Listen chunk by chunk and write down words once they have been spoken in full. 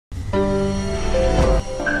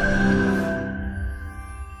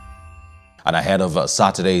And ahead of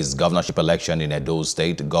Saturday's governorship election in Edo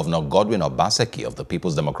State, Governor Godwin Obaseki of the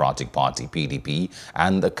People's Democratic Party, PDP,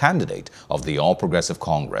 and the candidate of the All Progressive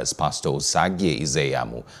Congress, Pastor Osagie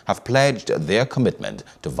Ize-Iyamu, have pledged their commitment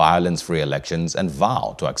to violence-free elections and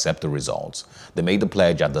vow to accept the results. They made the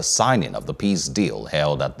pledge at the signing of the peace deal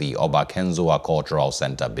held at the Obakenzoa Cultural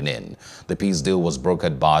Center, Benin. The peace deal was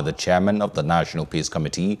brokered by the chairman of the National Peace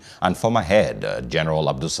Committee and former head, General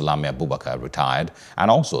Abdulsalami Abubakar, retired,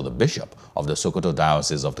 and also the bishop of the Sokoto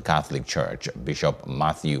Diocese of the Catholic Church, Bishop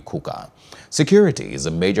Matthew Kuka. Security is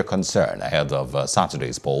a major concern ahead of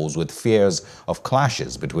Saturday's polls, with fears of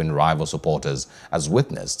clashes between rival supporters as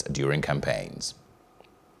witnessed during campaigns.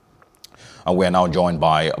 And we are now joined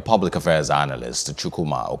by public affairs analyst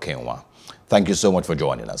Chukwuma Okenwa. Thank you so much for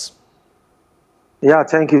joining us. Yeah,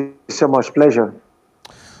 thank you so much. Pleasure.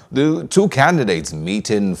 The two candidates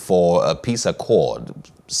meeting for a peace accord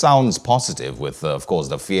sounds positive with, of course,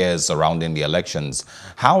 the fears surrounding the elections.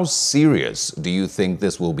 How serious do you think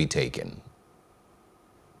this will be taken?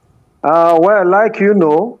 Well, like you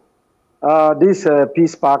know, this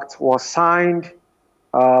peace pact was signed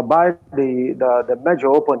by the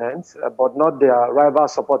major opponents, but not their rival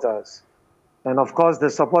supporters. And of course, the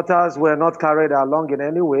supporters were not carried along in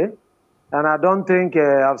any way. And I don't think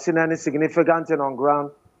I've seen any significant thing on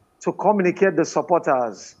ground to communicate the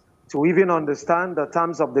supporters to even understand the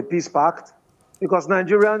terms of the peace pact. Because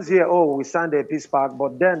Nigerians hear, oh, we signed a peace pact,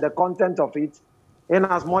 but then the content of it, in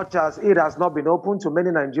as much as it has not been open to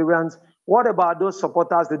many Nigerians, what about those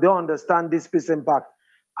supporters? They don't understand this peace impact.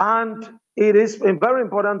 And it is very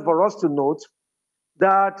important for us to note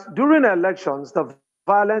that during elections, the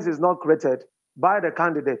violence is not created by the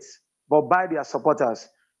candidates, but by their supporters.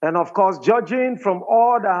 And of course, judging from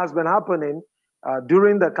all that has been happening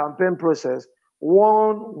during the campaign process,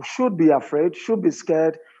 one should be afraid, should be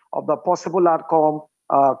scared of the possible outcome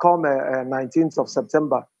come 19th of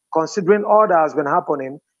September. Considering all that has been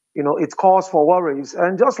happening, you know, it calls for worries.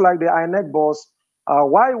 And just like the INEC boss,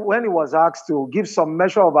 when he was asked to give some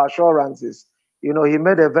measure of assurances, you know, he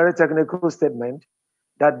made a very technical statement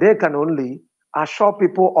that they can only assure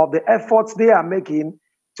people of the efforts they are making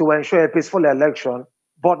to ensure a peaceful election,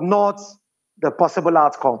 but not the possible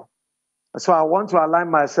outcome. So I want to align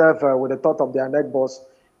myself with the thought of the INEC boss.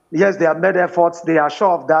 Yes, they have made efforts, they are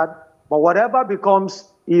sure of that, but whatever becomes,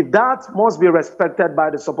 if that must be respected by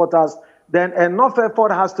the supporters, then enough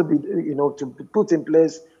effort has to be, you know, to be put in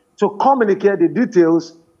place to communicate the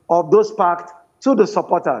details of those pacts to the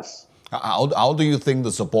supporters. How do you think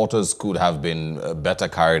the supporters could have been better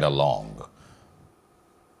carried along?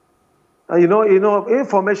 You know,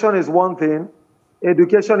 information is one thing.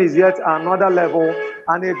 Education is yet another level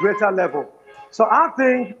and a greater level. So I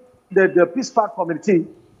think that the Peace Pact committee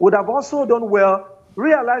would have also done well,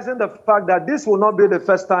 realizing the fact that this will not be the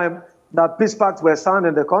first time that Peace Pacts were signed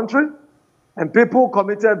in the country, and people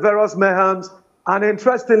committed various mayhems, and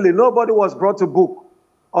interestingly, nobody was brought to book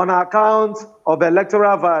on account of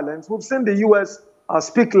electoral violence. We've seen the U.S.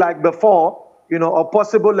 speak like before, you know, a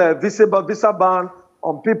possible visa ban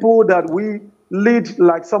on people that we lead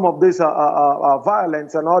like some of this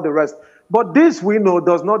violence and all the rest. But this, we know,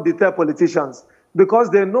 does not deter politicians, because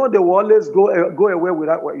they know they will always go away with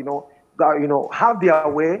that, you know, have their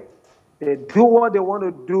way. They do what they want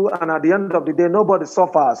to do, and at the end of the day, nobody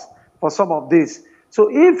suffers for some of this. So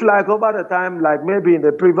if, like, over the time, like maybe in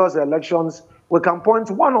the previous elections, we can point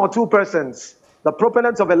one or two persons, the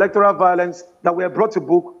proponents of electoral violence that were brought to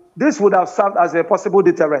book, this would have served as a possible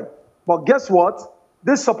deterrent. But guess what?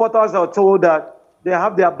 These supporters are told that they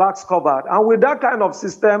have their backs covered. And with that kind of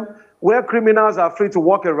system where criminals are free to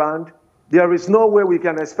walk around, there is no way we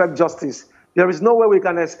can expect justice. There is no way we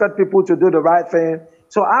can expect people to do the right thing.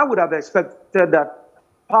 So I would have expected that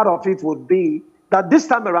part of it would be that this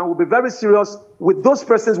time around we'll be very serious with those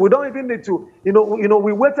persons. We don't even need to, you know,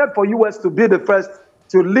 we waited for US to be the first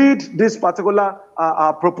to lead this particular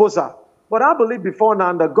proposal. But I believe before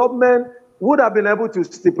now, the government would have been able to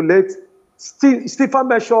stipulate stiffer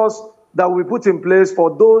measures that we put in place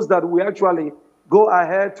for those that we actually go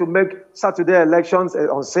ahead to make Saturday elections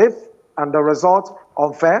unsafe and the result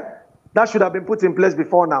unfair. That should have been put in place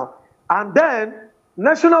before now. And then,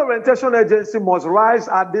 National Orientation Agency must rise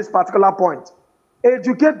at this particular point,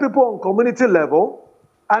 educate people on community level,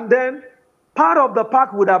 and then part of the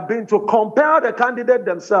pact would have been to compel the candidate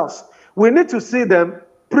themselves. We need to see them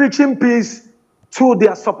preaching peace to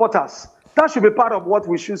their supporters. That should be part of what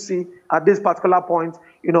we should see at this particular point.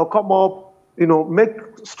 You know, come up, you know, make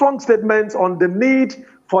strong statements on the need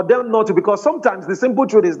for them not to, because sometimes the simple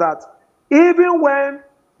truth is that even when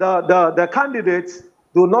the candidates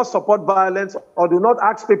do not support violence or do not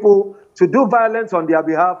ask people to do violence on their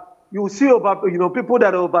behalf, You see, people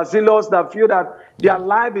that are overzealous, that feel that their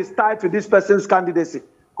life is tied to this person's candidacy,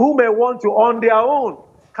 who may want to, on their own,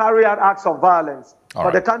 carry out acts of violence.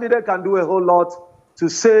 But the candidate can do a whole lot to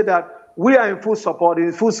say that we are in full support,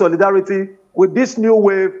 in full solidarity with this new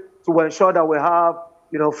wave to ensure that we have,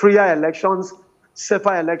 freer elections,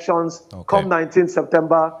 safer elections come 19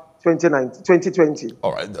 September 2020.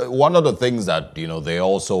 All right. One of the things that, they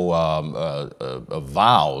also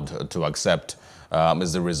vowed to accept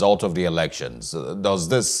is the result of the elections. Does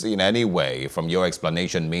this in any way, from your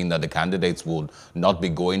explanation, mean that the candidates would not be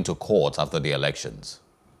going to court after the elections?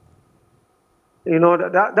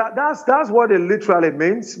 That's what it literally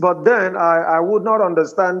means. But then I would not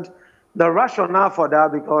understand the rationale for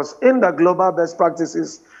that, because in the global best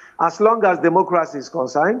practices, as long as democracy is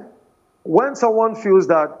concerned, when someone feels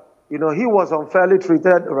that he was unfairly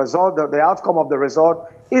treated, the outcome of the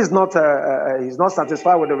result is not he's not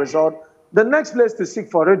satisfied with the result, the next place to seek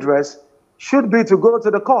for redress should be to go to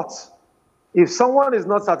the courts. If someone is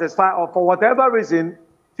not satisfied or for whatever reason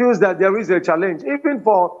feels that there is a challenge, even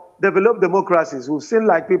for developed democracies, we've seen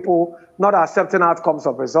people not accepting outcomes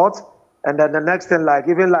of results, and then the next thing,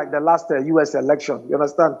 even the last U.S. election, you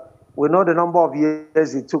understand? We know the number of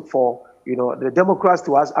years it took for the Democrats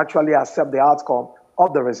to actually accept the outcome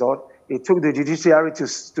of the result. It took the judiciary to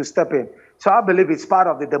step in. So I believe it's part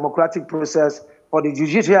of the democratic process for the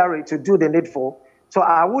judiciary to do the needful. So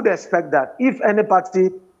I would expect that if any party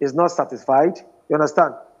is not satisfied, you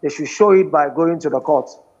understand, they should show it by going to the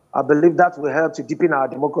courts. I believe that will help to deepen our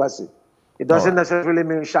democracy. It doesn't necessarily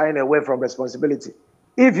mean shying away from responsibility.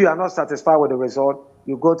 If you are not satisfied with the result,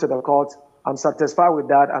 you go to the court. I'm satisfied with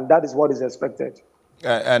that, and that is what is expected.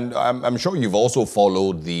 And I'm sure you've also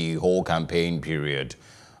followed the whole campaign period.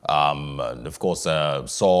 And of course,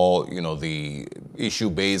 saw, the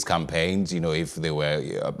issue-based campaigns, if they were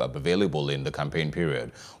available in the campaign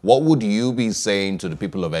period. What would you be saying to the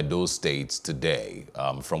people of Edo State today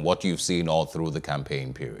from what you've seen all through the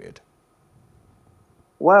campaign period?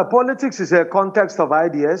 Well, politics is a context of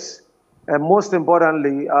ideas. And most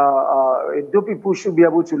importantly, Edo people should be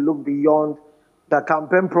able to look beyond the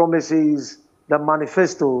campaign promises, the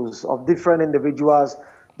manifestos of different individuals,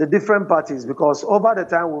 the different parties, because over the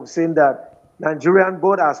time we've seen that Nigerian,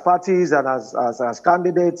 both as parties and as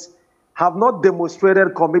candidates, have not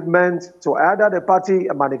demonstrated commitment to either the party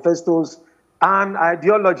manifestos and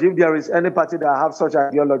ideology, if there is any party that have such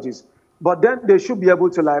ideologies. But then they should be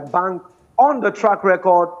able to bank on the track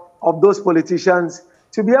record of those politicians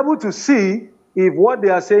to be able to see if what they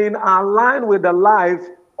are saying align with the life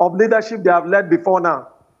of leadership they have led before now.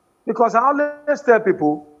 Because I always tell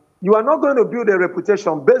people, you are not going to build a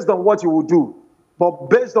reputation based on what you will do, but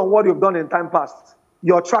based on what you've done in time past,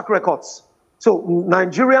 your track records. So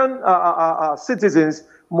Nigerian citizens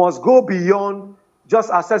must go beyond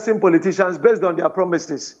just assessing politicians based on their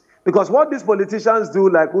promises. Because what these politicians do,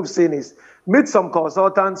 like we've seen, is meet some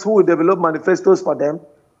consultants who will develop manifestos for them.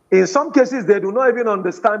 In some cases, they do not even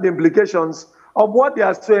understand the implications of what they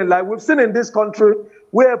are saying. Like we've seen in this country,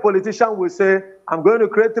 where a politician will say, I'm going to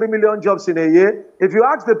create 3 million jobs in a year. If you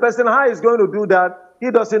ask the person how he's going to do that,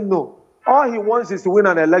 he doesn't know. All he wants is to win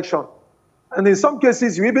an election. And in some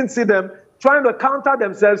cases, you even see them trying to counter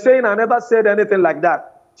themselves, saying, I never said anything like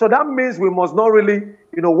that. So that means we must not really,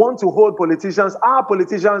 want to hold politicians, our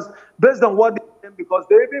politicians, based on what they say, because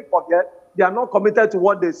they even forget they are not committed to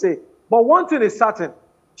what they say. But one thing is certain,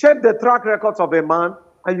 check the track records of a man,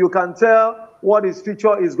 and you can tell what his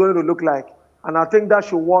future is going to look like. And I think that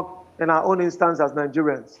should work in our own instance as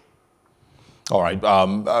Nigerians. All right.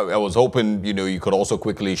 I was hoping, you could also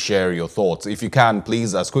quickly share your thoughts. If you can,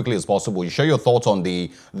 please, as quickly as possible, you share your thoughts on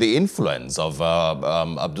the influence of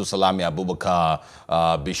Abdulsalami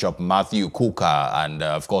Abubakar, Bishop Matthew Kuka, and,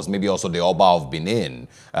 of course, maybe also the Oba of Benin.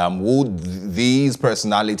 Would these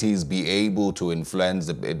personalities be able to influence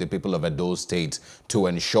the people of Edo State to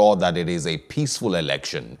ensure that it is a peaceful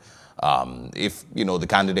election if, the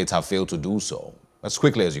candidates have failed to do so? As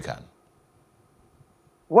quickly as you can.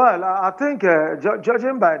 Well, I think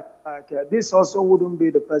judging by this also wouldn't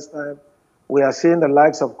be the first time we are seeing the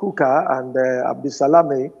likes of Kuka and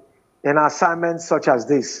Abdulsalami in assignments such as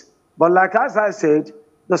this. But as I said,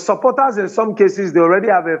 the supporters in some cases, they already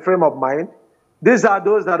have a frame of mind. These are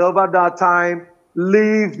those that over that time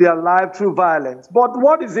live their life through violence. But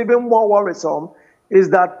what is even more worrisome is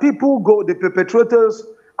that the perpetrators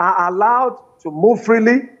are allowed to move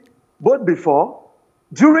freely, both before,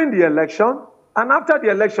 during the election, and after the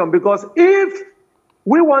election, because if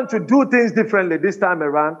we want to do things differently this time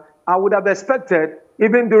around, I would have expected,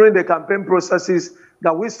 even during the campaign processes,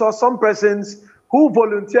 that we saw some persons who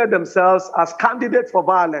volunteered themselves as candidates for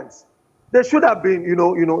violence. they should have been,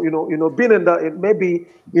 been maybe,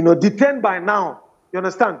 detained by now. You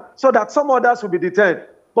understand? So that some others will be detained.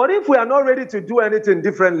 But if we are not ready to do anything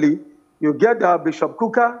differently, you get Bishop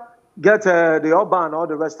Kuka, get the Oba and all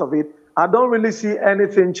the rest of it. I don't really see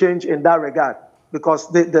anything change in that regard, because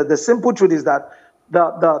the simple truth is that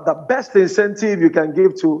the best incentive you can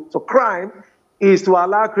give to crime is to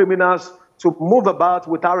allow criminals to move about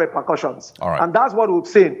without repercussions. All right. And that's what we've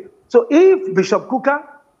seen. So if Bishop Kuka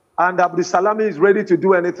and Abdul Salami is ready to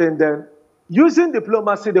do anything, then using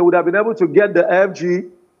diplomacy, they would have been able to get the FG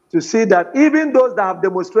to see that even those that have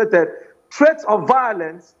demonstrated threats of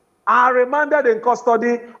violence are remanded in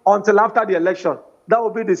custody until after the election. That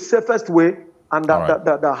would be the safest way and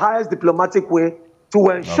the highest diplomatic way to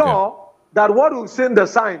ensure that what we've seen the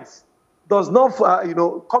signs does not,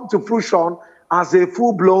 come to fruition as a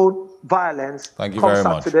full-blown violence comes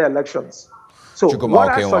after the elections. So what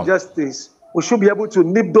I suggest is we should be able to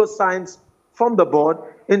nip those signs from the board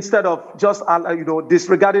instead of just,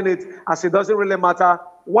 disregarding it as it doesn't really matter.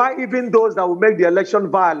 Why even those that will make the election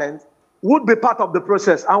violent would be part of the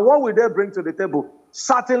process. And what will they bring to the table?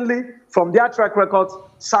 Certainly from their track records,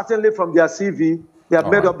 certainly from their CV, they have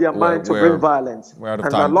made up their mind to bring violence. And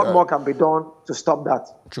a lot more can be done to stop that.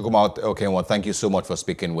 Chukwuma Okenwa, thank you so much for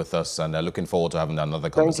speaking with us, and looking forward to having another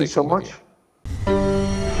conversation with you. Thank you so much.